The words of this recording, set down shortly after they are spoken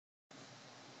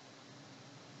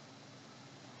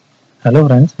Hello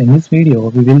friends, in this video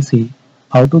we will see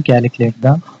how to calculate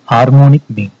the harmonic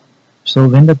mean. So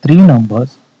when the three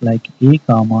numbers like a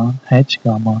comma h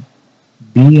comma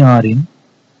b are in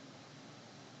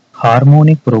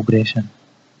harmonic progression,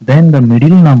 then the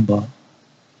middle number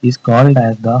is called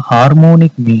as the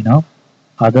harmonic mean of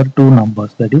other two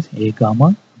numbers, that is a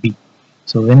comma b.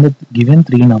 So when the given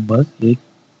three numbers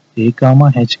a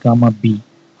comma h comma b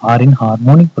are in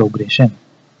harmonic progression,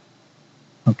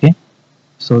 okay,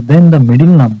 so then the middle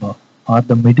number or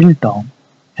the middle term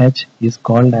h is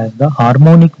called as the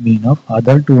harmonic mean of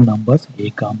other two numbers a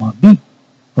comma b.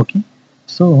 Okay,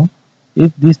 so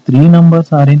if these three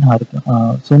numbers are in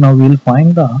so now we will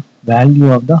find the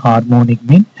value of the harmonic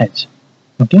mean h.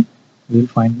 Okay, we will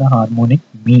find the harmonic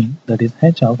mean, that is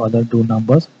h, of other two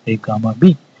numbers a comma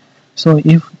b. So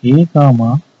if a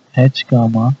comma h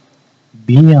comma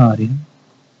b are in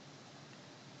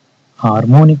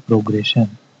harmonic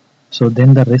progression, so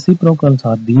then the reciprocals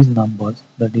are these numbers,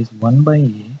 that is 1 by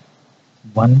a,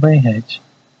 1 by h,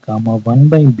 comma 1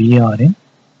 by b are in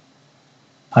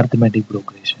arithmetic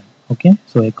progression. Okay,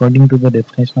 so according to the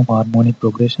definition of harmonic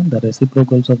progression, the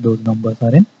reciprocals of those numbers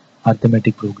are in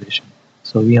arithmetic progression.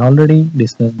 So we already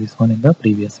discussed this one in the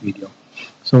previous video.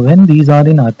 So when these are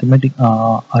in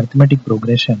arithmetic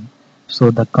progression, so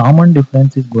the common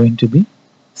difference is going to be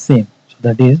same. So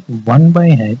that is 1 by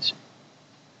h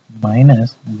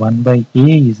minus 1 by a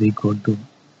is equal to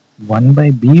 1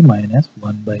 by b minus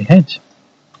 1 by h.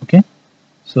 Okay,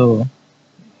 so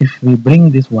if we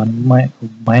bring this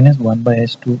minus 1 by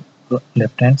h to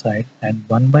left hand side and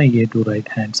 1 by a to right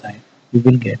hand side, we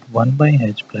will get 1 by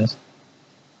h plus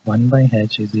 1 by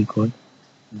h is equal to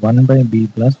 1 by b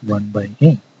plus 1 by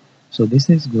a. So this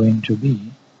is going to be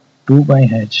 2 by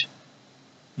h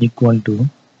equal to,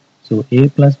 so a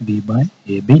plus b by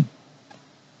ab.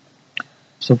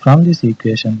 So from this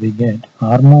equation we get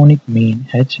harmonic mean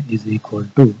h is equal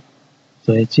to,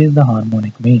 so h is the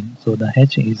harmonic mean, so the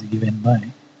h is given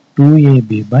by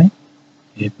 2ab by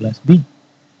a plus b.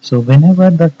 So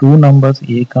whenever the two numbers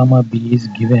a comma b is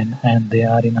given and they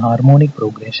are in harmonic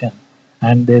progression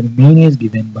and their mean is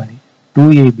given by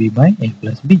 2ab by a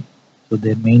plus b, so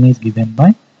their mean is given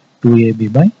by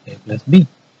 2ab by a plus b.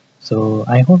 So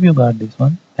I hope you got this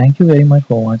one. Thank you very much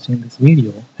for watching this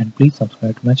video and please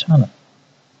subscribe to my channel.